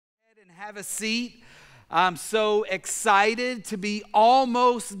Have a seat. I'm so excited to be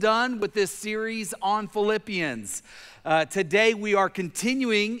almost done with this series on Philippians. Today we are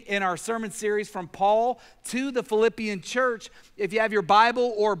continuing in our sermon series from Paul to the Philippian church. If you have your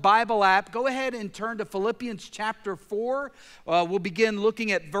Bible or Bible app, go ahead and turn to Philippians chapter 4. We'll begin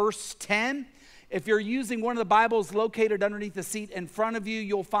looking at verse 10. If you're using one of the Bibles located underneath the seat in front of you,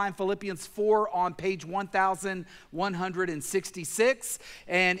 you'll find Philippians 4 on page 1166.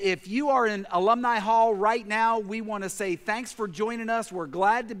 And if you are in Alumni Hall right now, we want to say thanks for joining us. We're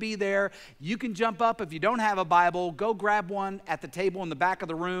glad to be there. You can jump up. If you don't have a Bible, go grab one at the table in the back of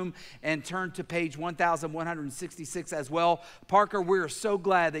the room and turn to page 1166 as well. Parker, we're so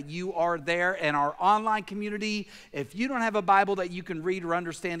glad that you are there. And our online community, if you don't have a Bible that you can read or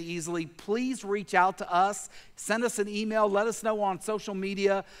understand easily, please reach out to us, send us an email, let us know on social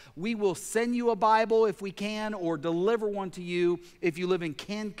media. We will send you a Bible if we can, or deliver one to you if you live in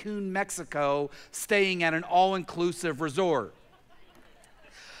Cancun, Mexico, staying at an all-inclusive resort.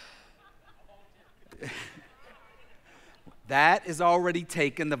 That is already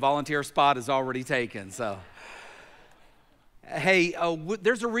taken. The volunteer spot is already taken. So, hey,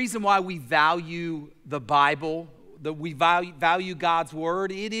 there's a reason why we value the Bible, that we value God's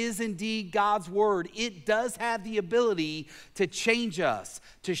Word. It is indeed God's Word. It does have the ability to change us,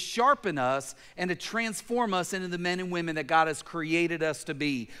 to sharpen us, and to transform us into the men and women that God has created us to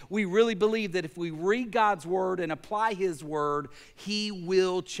be. We really believe that if we read God's Word and apply His Word, He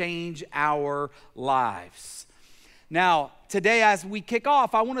will change our lives. Now, today as we kick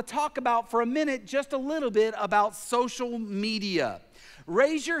off, I want to talk about for a minute just a little bit about social media.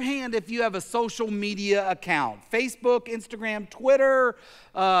 Raise your hand if you have a social media account. Facebook, Instagram, Twitter,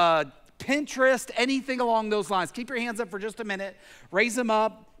 Pinterest, anything along those lines. Keep your hands up for just a minute. Raise them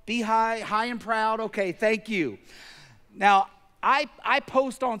up. Be high and proud. Okay, thank you. Now, I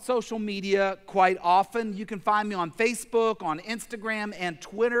post on social media quite often. You can find me on Facebook, on Instagram, and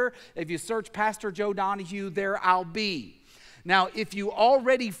Twitter. If you search Pastor Joe Donahue, there I'll be. Now, if you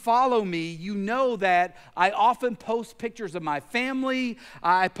already follow me, you know that I often post pictures of my family.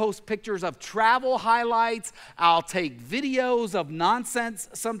 I post pictures of travel highlights. I'll take videos of nonsense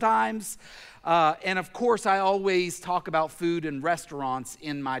sometimes. And of course, I always talk about food and restaurants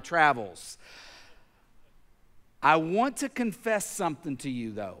in my travels. I want to confess something to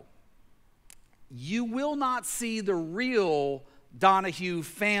you, though. You will not see the real Donahue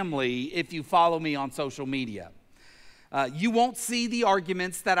family if you follow me on social media. You won't see the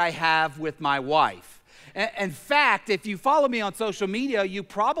arguments that I have with my wife. In fact, if you follow me on social media, you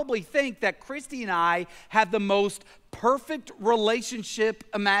probably think that Christy and I have the most perfect relationship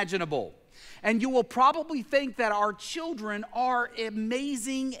imaginable. And you will probably think that our children are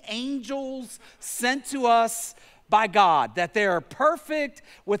amazing angels sent to us by God, that they are perfect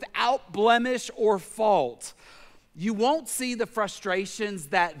without blemish or fault. You won't see the frustrations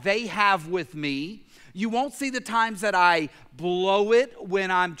that they have with me. You won't see the times that I blow it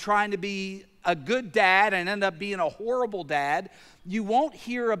when I'm trying to be a good dad and end up being a horrible dad. You won't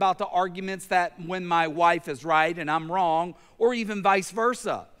hear about the arguments that when my wife is right and I'm wrong, or even vice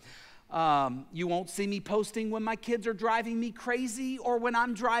versa. You won't see me posting when my kids are driving me crazy or when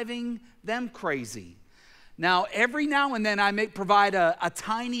I'm driving them crazy. Now, every now and then I may provide a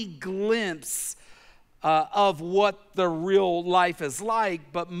tiny glimpse of what the real life is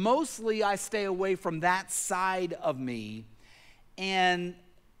like, but mostly I stay away from that side of me. And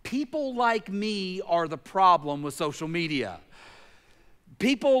people like me are the problem with social media.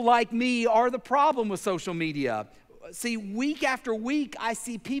 People like me are the problem with social media. See, week after week, I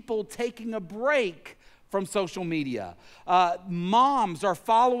see people taking a break from social media. Moms are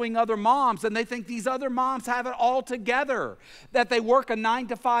following other moms, and they think these other moms have it all together, that they work a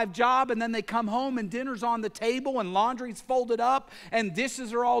 9-to-5 job, and then they come home and dinner's on the table and laundry's folded up and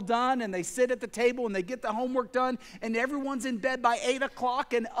dishes are all done, and they sit at the table and they get the homework done, and everyone's in bed by 8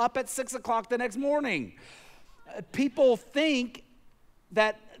 o'clock and up at 6 o'clock the next morning. People think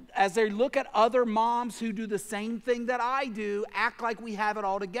that as they look at other moms who do the same thing that I do, act like we have it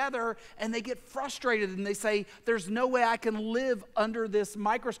all together, and they get frustrated and they say, there's no way I can live under this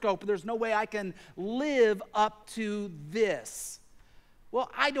microscope. There's no way I can live up to this. Well,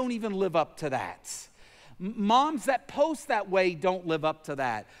 I don't even live up to that. Moms that post that way don't live up to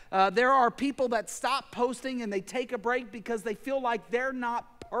that. There are people that stop posting and they take a break because they feel like they're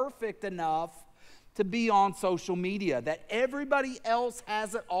not perfect enough to be on social media, that everybody else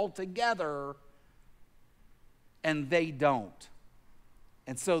has it all together and they don't.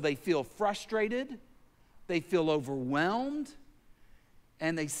 And so they feel frustrated, they feel overwhelmed,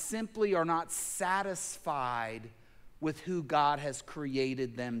 and they simply are not satisfied with who God has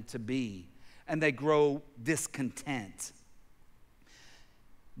created them to be, and they grow discontent.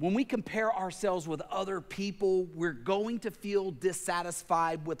 When we compare ourselves with other people, we're going to feel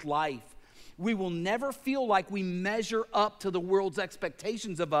dissatisfied with life. We will never feel like we measure up to the world's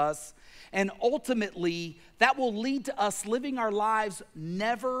expectations of us, and ultimately, that will lead to us living our lives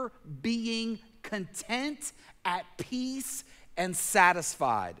never being content, at peace, and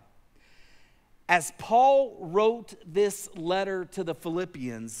satisfied. As Paul wrote this letter to the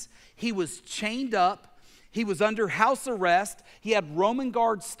Philippians, he was chained up, he was under house arrest, he had Roman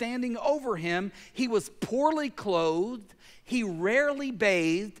guards standing over him, he was poorly clothed, he rarely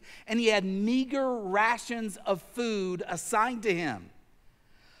bathed, and he had meager rations of food assigned to him.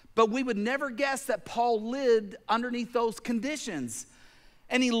 But we would never guess that Paul lived underneath those conditions.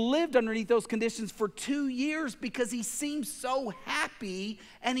 And he lived underneath those conditions for 2 years because he seemed so happy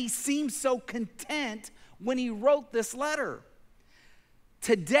and he seemed so content when he wrote this letter.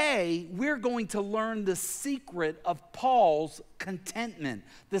 Today, we're going to learn the secret of Paul's contentment,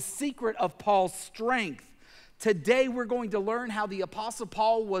 the secret of Paul's strength. Today, we're going to learn how the Apostle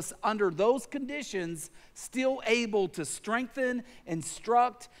Paul was, under those conditions, still able to strengthen,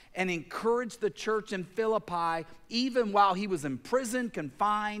 instruct, and encourage the church in Philippi, even while he was in prison,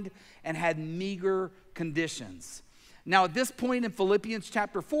 confined, and had meager conditions. Now, at this point in Philippians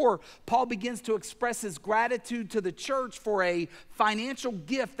chapter 4, Paul begins to express his gratitude to the church for a financial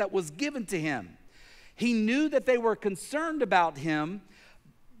gift that was given to him. He knew that they were concerned about him,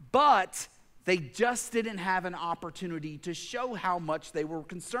 but they just didn't have an opportunity to show how much they were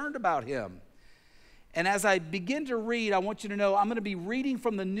concerned about him. And as I begin to read, I want you to know I'm going to be reading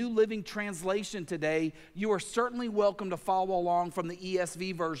from the New Living Translation today. You are certainly welcome to follow along from the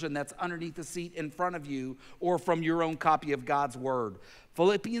ESV version that's underneath the seat in front of you, or from your own copy of God's Word.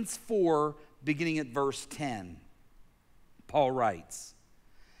 Philippians 4, beginning at verse 10. Paul writes,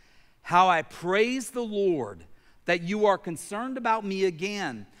 "How I praise the Lord that you are concerned about me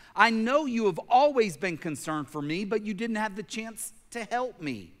again. I know you have always been concerned for me, but you didn't have the chance to help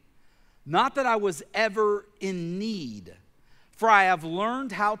me. Not that I was ever in need, for I have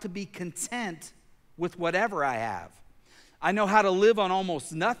learned how to be content with whatever I have. I know how to live on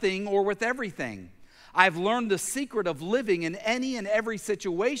almost nothing or with everything. I've learned the secret of living in any and every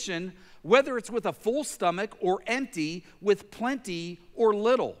situation, whether it's with a full stomach or empty, with plenty or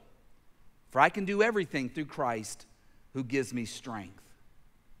little. For I can do everything through Christ who gives me strength."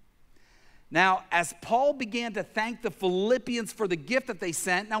 Now, as Paul began to thank the Philippians for the gift that they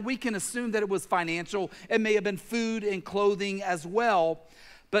sent, now we can assume that it was financial. It may have been food and clothing as well.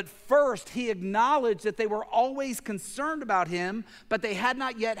 But first, he acknowledged that they were always concerned about him, but they had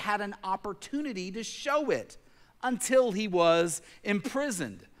not yet had an opportunity to show it until he was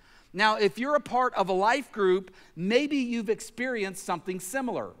imprisoned. Now, if you're a part of a life group, maybe you've experienced something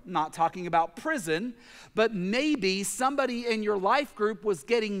similar. I'm not talking about prison, but maybe somebody in your life group was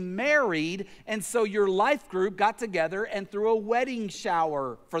getting married, and so your life group got together and threw a wedding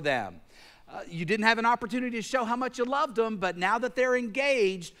shower for them. You didn't have an opportunity to show how much you loved them, but now that they're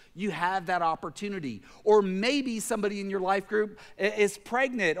engaged, you have that opportunity. Or maybe somebody in your life group is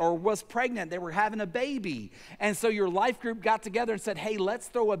pregnant or was pregnant. They were having a baby. And so your life group got together and said, hey, let's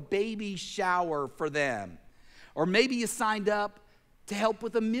throw a baby shower for them. Or maybe you signed up to help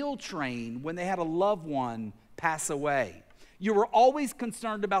with a meal train when they had a loved one pass away. You were always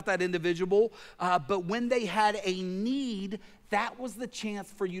concerned about that individual, but when they had a need, that was the chance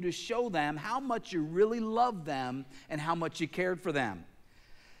for you to show them how much you really loved them and how much you cared for them.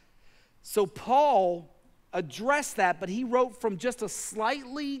 So Paul addressed that, but he wrote from just a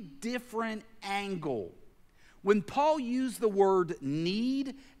slightly different angle. When Paul used the word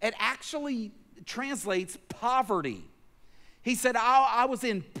need, it actually translates poverty. He said, I was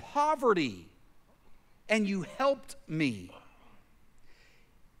in poverty and you helped me.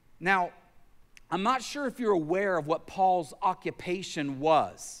 Now, I'm not sure if you're aware of what Paul's occupation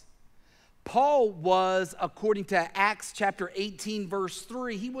was. Paul was, according to Acts chapter 18, verse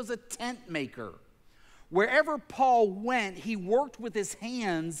 3, he was a tent maker. Wherever Paul went, he worked with his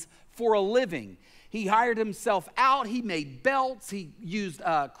hands for a living. He hired himself out. He made belts. He used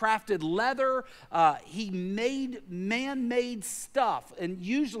crafted leather. He made man-made stuff. And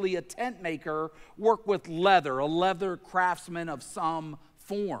usually a tent maker worked with leather, a leather craftsman of some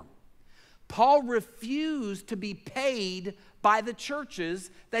form. Paul refused to be paid by the churches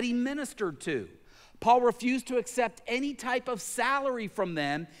that he ministered to. Paul refused to accept any type of salary from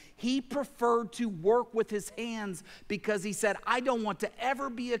them. He preferred to work with his hands because he said, I don't want to ever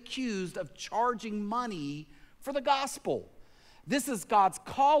be accused of charging money for the gospel. This is God's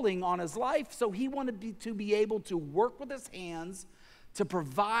calling on his life, so he wanted to be able to work with his hands to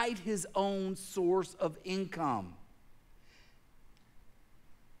provide his own source of income.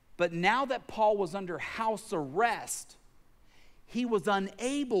 But now that Paul was under house arrest, he was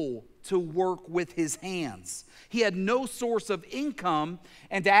unable to work with his hands. He had no source of income,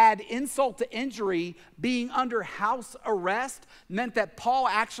 and to add insult to injury, being under house arrest meant that Paul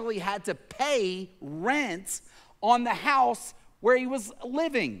actually had to pay rent on the house where he was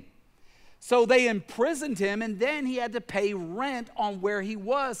living. So they imprisoned him, and then he had to pay rent on where he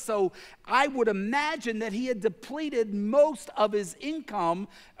was. So I would imagine that he had depleted most of his income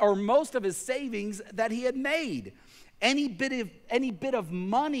or most of his savings that he had made. Any bit of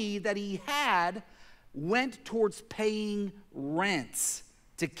money that he had went towards paying rents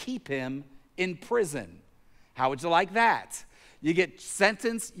to keep him in prison. How would you like that? You get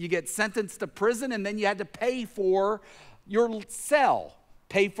sentenced to prison, and then you had to pay for your cell,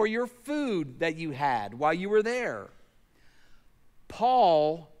 pay for your food that you had while you were there.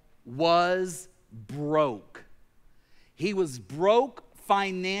 Paul was broke. He was broke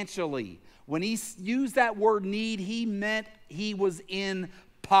financially. When he used that word need, he meant he was in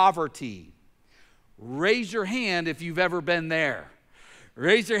poverty. Raise your hand if you've ever been there.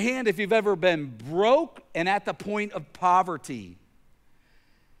 Raise your hand if you've ever been broke and at the point of poverty.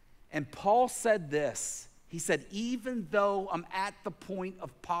 And Paul said this. He said, even though I'm at the point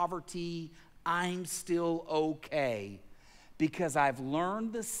of poverty, I'm still okay because I've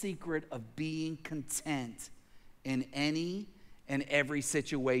learned the secret of being content in any and every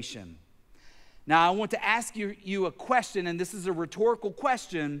situation. Now, I want to ask you a question, and this is a rhetorical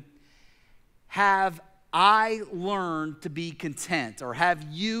question. Have I learned to be content, or have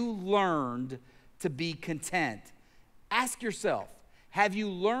you learned to be content? Ask yourself, have you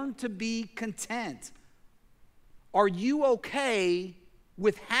learned to be content? Are you okay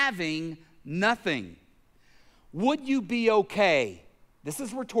with having nothing? Would you be okay? This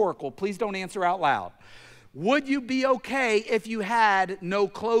is rhetorical. Please don't answer out loud. Would you be okay if you had no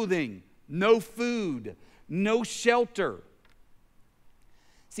clothing, no food, no shelter?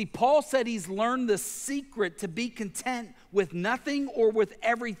 See, Paul said he's learned the secret to be content with nothing or with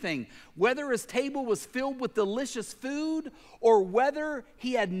everything. Whether his table was filled with delicious food or whether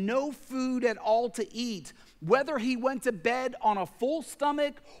he had no food at all to eat, whether he went to bed on a full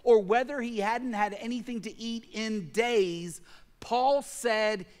stomach or whether he hadn't had anything to eat in days, Paul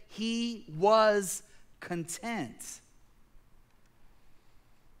said he was content.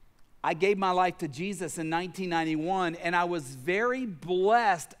 I gave my life to Jesus in 1991, and I was very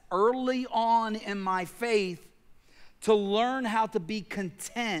blessed early on in my faith to learn how to be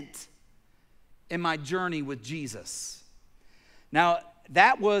content in my journey with Jesus. Now,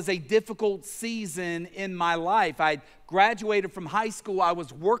 that was a difficult season in my life. I graduated from high school. I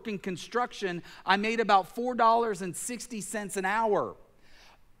was working construction. I made about $4.60 an hour.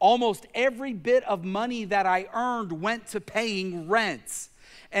 Almost every bit of money that I earned went to paying rents.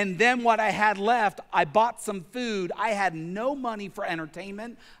 And then what I had left, I bought some food. I had no money for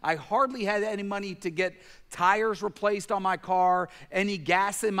entertainment. I hardly had any money to get tires replaced on my car, any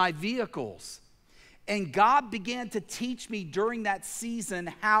gas in my vehicles. And God began to teach me during that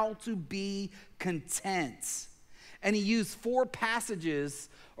season how to be content. And he used four passages,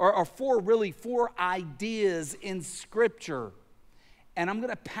 or four ideas in Scripture. And I'm going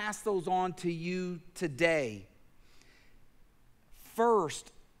to pass those on to you today. First,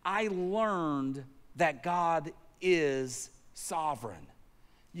 I learned that God is sovereign.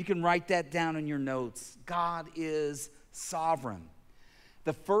 You can write that down in your notes. God is sovereign.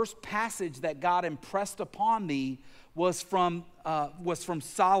 The first passage that God impressed upon me was from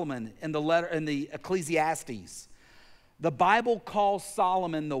Solomon in the Ecclesiastes. The Bible calls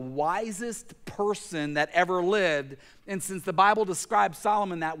Solomon the wisest person that ever lived, and since the Bible describes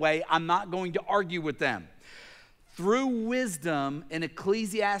Solomon that way, I'm not going to argue with them. Through wisdom, in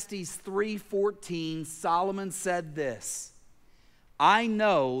Ecclesiastes 3:14, Solomon said this, I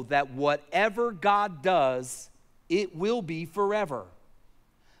know that whatever God does, it will be forever.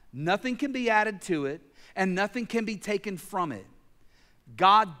 Nothing can be added to it, and nothing can be taken from it.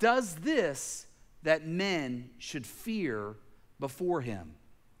 God does this that men should fear before him.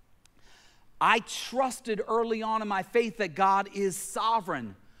 I trusted early on in my faith that God is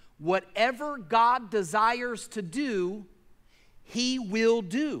sovereign. Whatever God desires to do, he will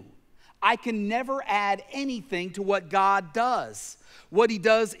do. I can never add anything to what God does. What he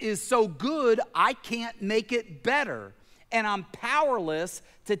does is so good, I can't make it better. And I'm powerless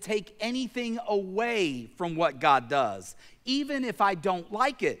to take anything away from what God does, even if I don't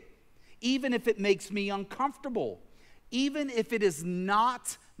like it, even if it makes me uncomfortable, even if it is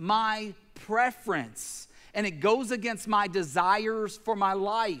not my preference and it goes against my desires for my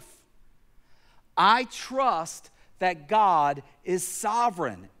life. I trust that God is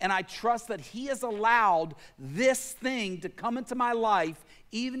sovereign, and I trust that He has allowed this thing to come into my life,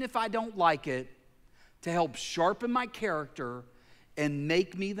 even if I don't like it, to help sharpen my character and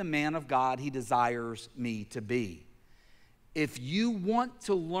make me the man of God He desires me to be. If you want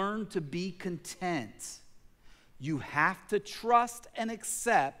to learn to be content, you have to trust and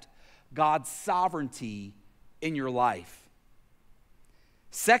accept God's sovereignty in your life.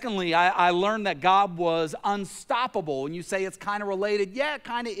 Secondly, I learned that God was unstoppable. And you say it's kind of related. Yeah, it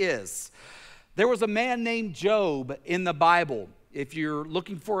kind of is. There was a man named Job in the Bible. If you're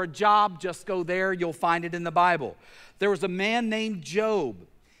looking for a job, just go there. You'll find it in the Bible. There was a man named Job.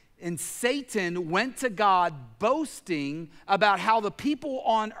 And Satan went to God boasting about how the people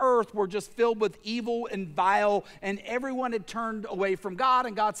on earth were just filled with evil and vile, and everyone had turned away from God.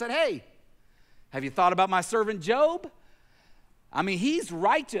 And God said, hey, have you thought about my servant Job? I mean, he's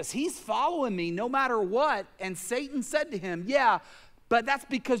righteous. He's following me no matter what. And Satan said to him, yeah, but that's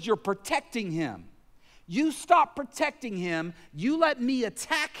because you're protecting him. You stop protecting him, you let me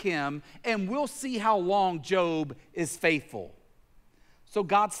attack him, and we'll see how long Job is faithful. So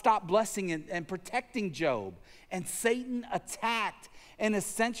God stopped blessing and protecting Job. And Satan attacked and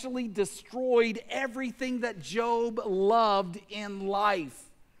essentially destroyed everything that Job loved in life.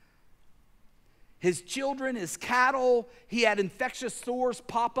 His children, his cattle, he had infectious sores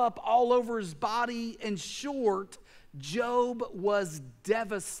pop up all over his body. In short, Job was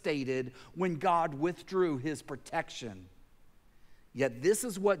devastated when God withdrew his protection. Yet this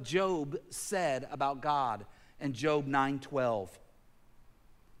is what Job said about God in Job 9:12.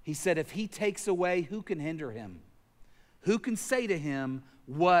 He said, if He takes away, who can hinder Him? Who can say to Him,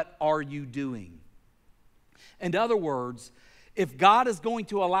 what are you doing? In other words, if God is going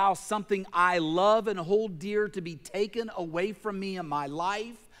to allow something I love and hold dear to be taken away from me in my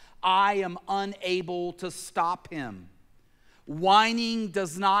life, I am unable to stop Him. Whining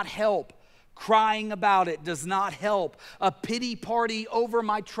does not help. Crying about it does not help. A pity party over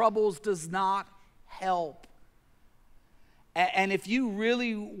my troubles does not help. And if you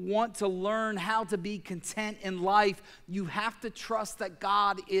really want to learn how to be content in life, you have to trust that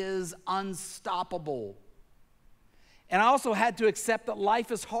God is unstoppable. And I also had to accept that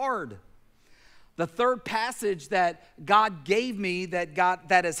life is hard. The third passage that God gave me that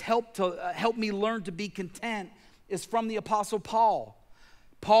has helped me learn to be content is from the Apostle Paul.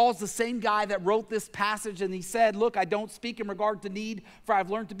 Paul's the same guy that wrote this passage, and he said, look, I don't speak in regard to need, for I've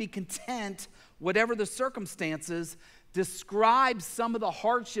learned to be content, whatever the circumstances. Describes some of the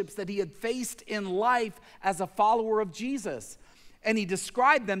hardships that he had faced in life as a follower of Jesus. And he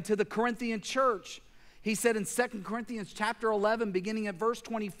described them to the Corinthian church. He said in 2 Corinthians chapter 11, beginning at verse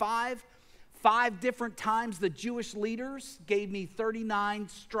 25, 5 different times the Jewish leaders gave me 39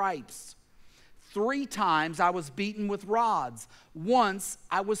 stripes. 3 times I was beaten with rods. Once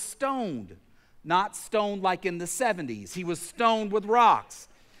I was stoned. Not stoned like in the 70s. He was stoned with rocks.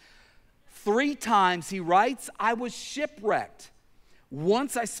 3 times, he writes, I was shipwrecked.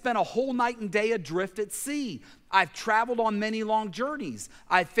 Once I spent a whole night and day adrift at sea. I've traveled on many long journeys.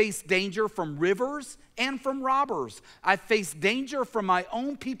 I've faced danger from rivers and from robbers. I've faced danger from my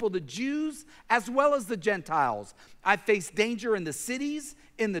own people, the Jews, as well as the Gentiles. I've faced danger in the cities,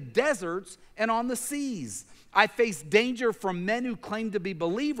 in the deserts, and on the seas. I've faced danger from men who claim to be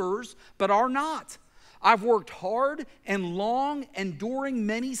believers, but are not. I've worked hard and long, enduring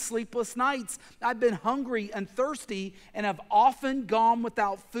many sleepless nights. I've been hungry and thirsty and have often gone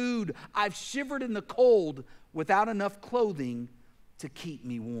without food. I've shivered in the cold without enough clothing to keep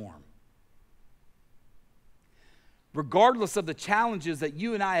me warm. Regardless of the challenges that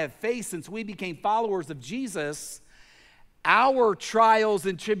you and I have faced since we became followers of Jesus, our trials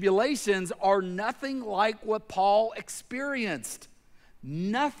and tribulations are nothing like what Paul experienced.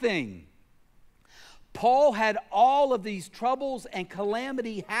 Nothing. Paul had all of these troubles and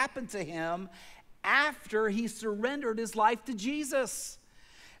calamity happen to him after he surrendered his life to Jesus.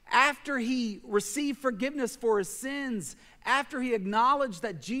 After he received forgiveness for his sins, after he acknowledged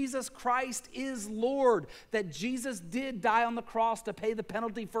that Jesus Christ is Lord, that Jesus did die on the cross to pay the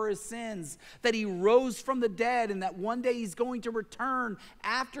penalty for his sins, that he rose from the dead, and that one day he's going to return,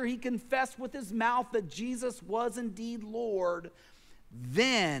 after he confessed with his mouth that Jesus was indeed Lord,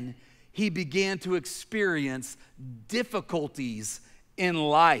 then he began to experience difficulties in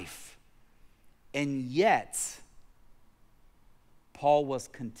life. And yet, Paul was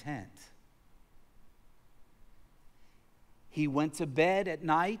content. he went to bed at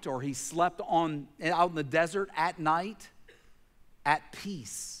night, or he slept out in the desert at night, at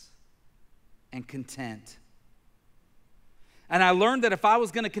peace and content. And I learned that if I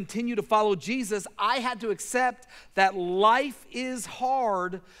was going to continue to follow Jesus, I had to accept that life is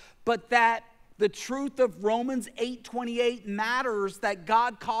hard, but that the truth of Romans 8:28 matters, that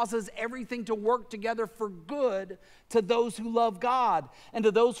God causes everything to work together for good to those who love God and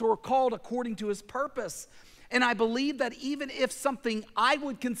to those who are called according to his purpose. And I believe that even if something I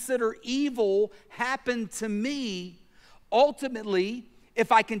would consider evil happened to me, ultimately, if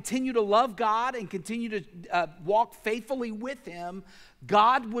I continue to love God and continue to walk faithfully with him,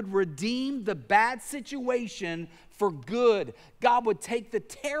 God would redeem the bad situation for good. God would take the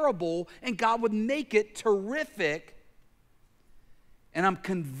terrible and God would make it terrific. And I'm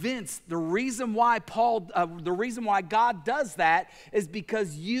convinced the reason why God does that is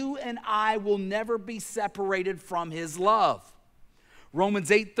because you and I will never be separated from his love. Romans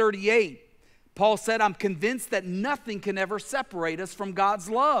 8:38, Paul said, I'm convinced that nothing can ever separate us from God's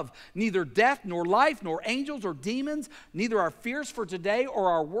love. Neither death, nor life, nor angels or demons, neither our fears for today or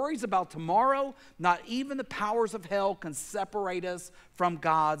our worries about tomorrow, not even the powers of hell can separate us from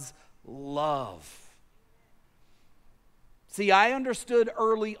God's love. See, I understood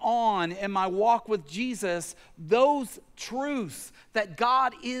early on in my walk with Jesus those truths, that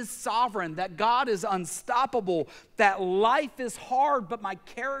God is sovereign, that God is unstoppable, that life is hard, but my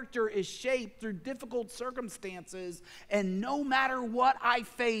character is shaped through difficult circumstances. And no matter what I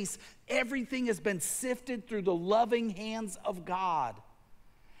face, everything has been sifted through the loving hands of God.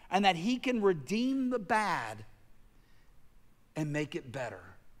 And that he can redeem the bad and make it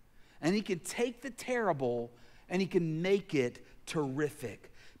better. And he can take the terrible and he can make it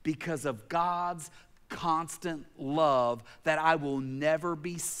terrific because of God's constant love that I will never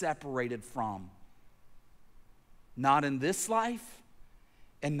be separated from. Not in this life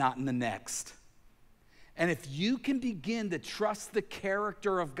and not in the next. And if you can begin to trust the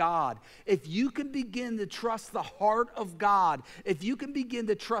character of God, if you can begin to trust the heart of God, if you can begin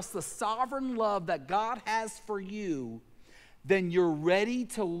to trust the sovereign love that God has for you, then you're ready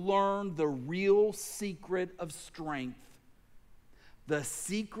to learn the real secret of strength. The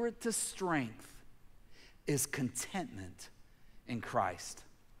secret to strength is contentment in Christ.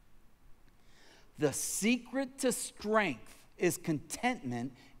 The secret to strength is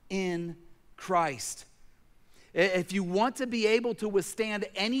contentment in Christ. If you want to be able to withstand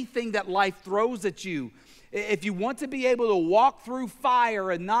anything that life throws at you, if you want to be able to walk through fire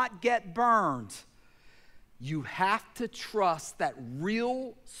and not get burned, you have to trust that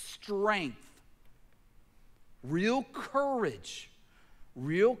real strength, real courage,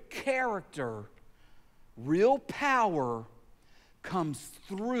 real character, real power comes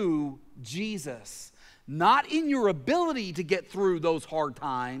through Jesus. Not in your ability to get through those hard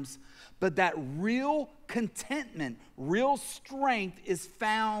times, but that real contentment, real strength is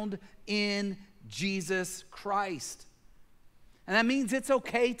found in Jesus Christ. And that means it's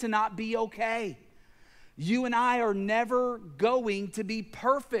okay to not be okay. You and I are never going to be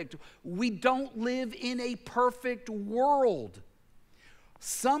perfect. We don't live in a perfect world.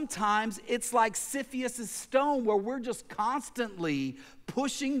 Sometimes it's like Sisyphus' stone, where we're just constantly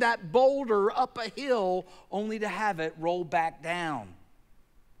pushing that boulder up a hill only to have it roll back down.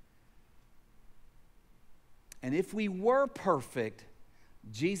 And if we were perfect,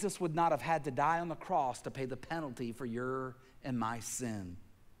 Jesus would not have had to die on the cross to pay the penalty for your and my sin.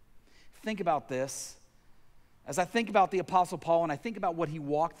 Think about this. As I think about the Apostle Paul and I think about what he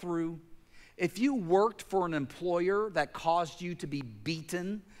walked through, if you worked for an employer that caused you to be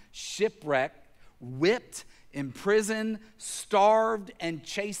beaten, shipwrecked, whipped, imprisoned, starved, and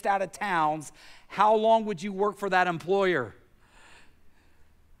chased out of towns, how long would you work for that employer?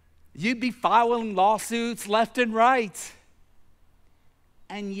 You'd be filing lawsuits left and right.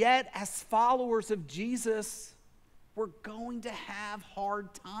 And yet, as followers of Jesus, we're going to have hard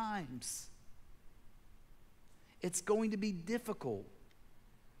times. It's going to be difficult.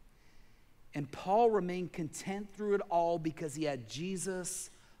 And Paul remained content through it all because he had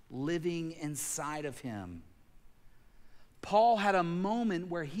Jesus living inside of him. Paul had a moment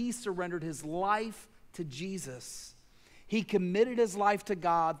where he surrendered his life to Jesus. He committed his life to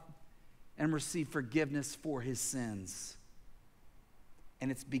God and received forgiveness for his sins. And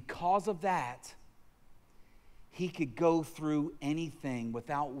it's because of that he could go through anything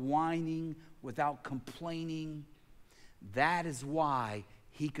without whining, without complaining. That is why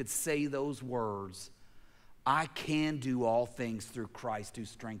he could say those words, I can do all things through Christ who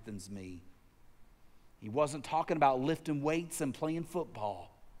strengthens me. He wasn't talking about lifting weights and playing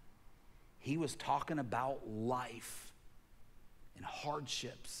football. He was talking about life. and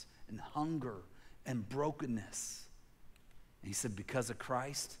hardships and hunger and brokenness. And he said, because of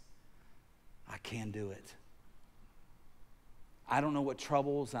Christ, I can do it. I don't know what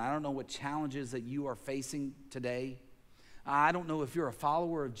troubles, and I don't know what challenges that you are facing today. I don't know if you're a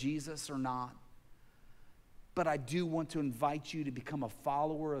follower of Jesus or not. But I do want to invite you to become a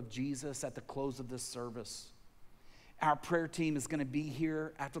follower of Jesus at the close of this service. Our prayer team is going to be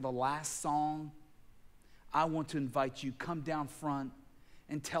here after the last song. I want to invite you, come down front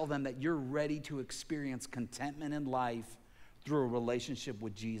and tell them that you're ready to experience contentment in life through a relationship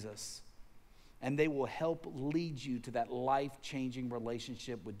with Jesus. And they will help lead you to that life-changing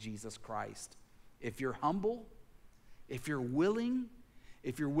relationship with Jesus Christ. If you're humble, if you're willing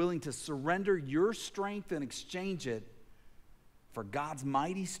to surrender your strength and exchange it for God's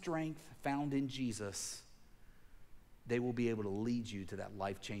mighty strength found in Jesus, they will be able to lead you to that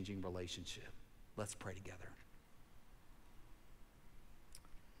life-changing relationship. Let's pray together.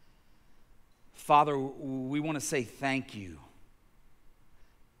 Father, we want to say thank you.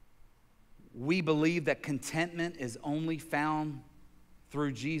 We believe that contentment is only found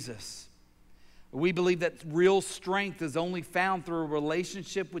through Jesus. We believe that real strength is only found through a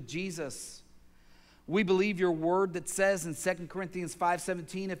relationship with Jesus. We believe your word that says in 2 Corinthians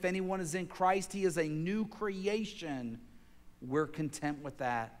 5:17, if anyone is in Christ, he is a new creation. We're content with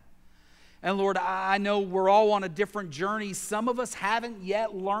that. And Lord, I know we're all on a different journey. Some of us haven't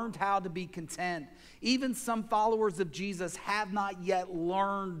yet learned how to be content. Even some followers of Jesus have not yet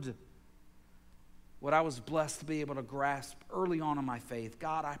learned what I was blessed to be able to grasp early on in my faith.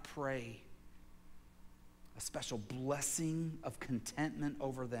 God, I pray a special blessing of contentment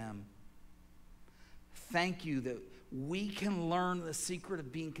over them. Thank you that we can learn the secret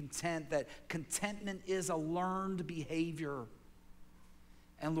of being content, that contentment is a learned behavior.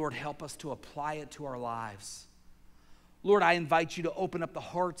 And Lord, help us to apply it to our lives. Lord, I invite you to open up the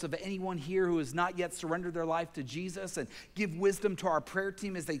hearts of anyone here who has not yet surrendered their life to Jesus, and give wisdom to our prayer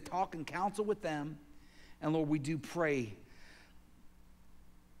team as they talk and counsel with them. And Lord, we do pray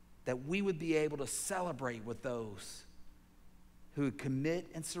that we would be able to celebrate with those who would commit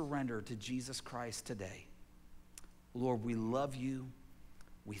and surrender to Jesus Christ today. Lord, we love you.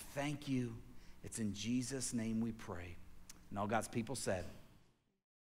 We thank you. It's in Jesus' name we pray. And all God's people said,